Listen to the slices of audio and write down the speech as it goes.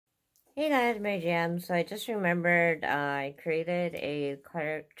Hey guys, Mary Jam. So I just remembered I created a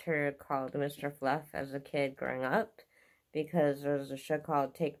character called Mr. Fluff as a kid growing up because there was a show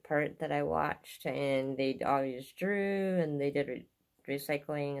called Take Part that I watched and they always drew and they did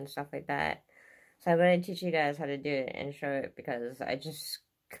recycling and stuff like that. So I'm going to teach you guys how to do it and show it because I just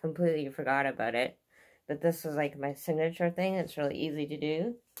completely forgot about it. But this is like my signature thing. It's really easy to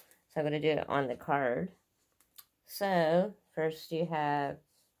do. So I'm going to do it on the card. So first you have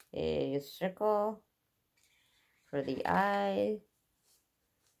a circle for the eye.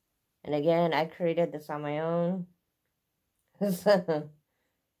 And again, I created this on my own. And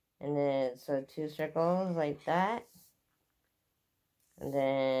then, so 2 circles like that. And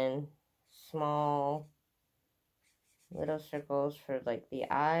then small little circles for like the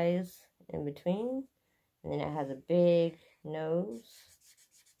eyes in between. And then it has a big nose.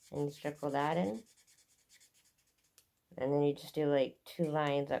 And you circle that in. And then you just do like 2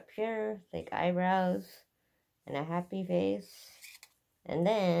 lines up here, like eyebrows and a happy face. And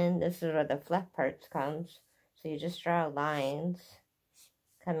then this is where the fluff parts comes. So you just draw lines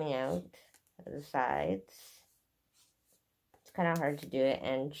coming out of the sides. It's kind of hard to do it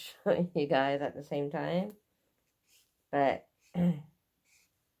and show you guys at the same time. But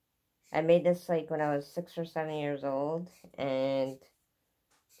I made this like when I was 6 or 7 years old. And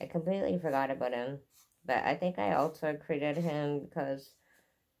I completely forgot about him. But I think I also created him because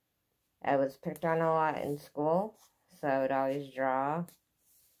I was picked on a lot in school. So I would always draw.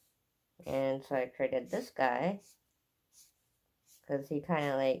 And so I created this guy. Because he kind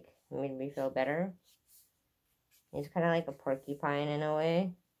of like made me feel better. He's kind of like a porcupine in a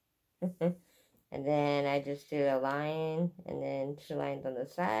way. And then I just do a line and then 2 lines on the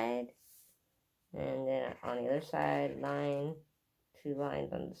side. And then on the other side, line, 2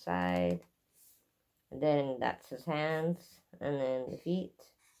 lines on the side. And then that's his hands. And then the feet.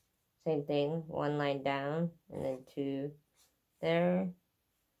 Same thing, 1 line down and then 2 there.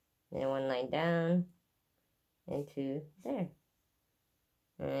 And then 1 line down and 2 there.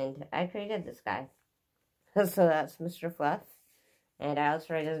 And I created this guy. So that's Mr. Fluff. And I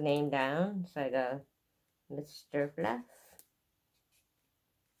also write his name down. So I go, Mr. Fluff.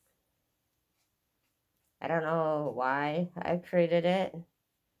 I don't know why I created it.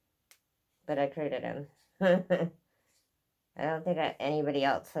 But I created him. I don't think anybody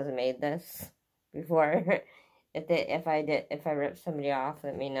else has made this before. If I ripped somebody off,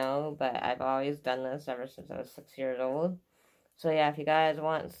 let me know. But I've always done this ever since I was 6 years old. So yeah, if you guys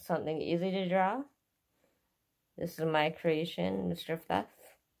want something easy to draw, this is my creation, Mr. Fluff.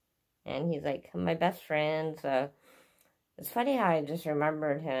 And he's like my best friend, so it's funny how I just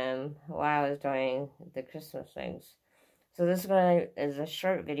remembered him while I was doing the Christmas things. So this one is a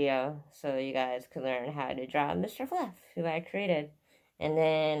short video, so you guys can learn how to draw Mr. Fluff, who I created. And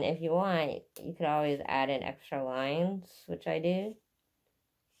then if you want, you could always add in extra lines, which I do.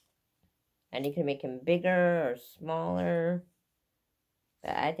 And you can make him bigger or smaller.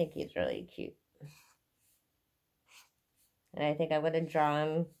 But I think he's really cute. And I think I'm going to draw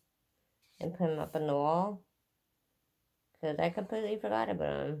him and put him up on the wall. Because I completely forgot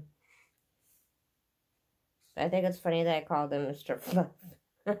about him. I think it's funny that I called him Mr. Fluff.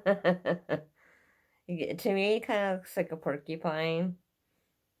 To me, he kind of looks like a porcupine.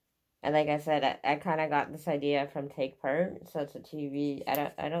 And like I said, I kind of got this idea from Take Part. So it's a TV.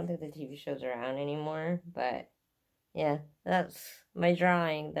 I don't think the TV show's around anymore. But yeah, that's my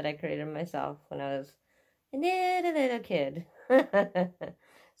drawing that I created myself when I was a little kid.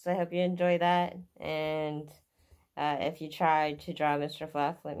 So I hope you enjoy that. And if you try to draw Mr.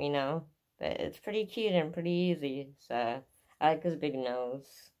 Fluff, let me know. But it's pretty cute and pretty easy. So I like his big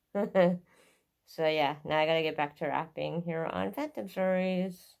nose. So yeah, now I gotta get back to rapping here on Phantom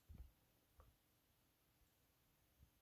Stories.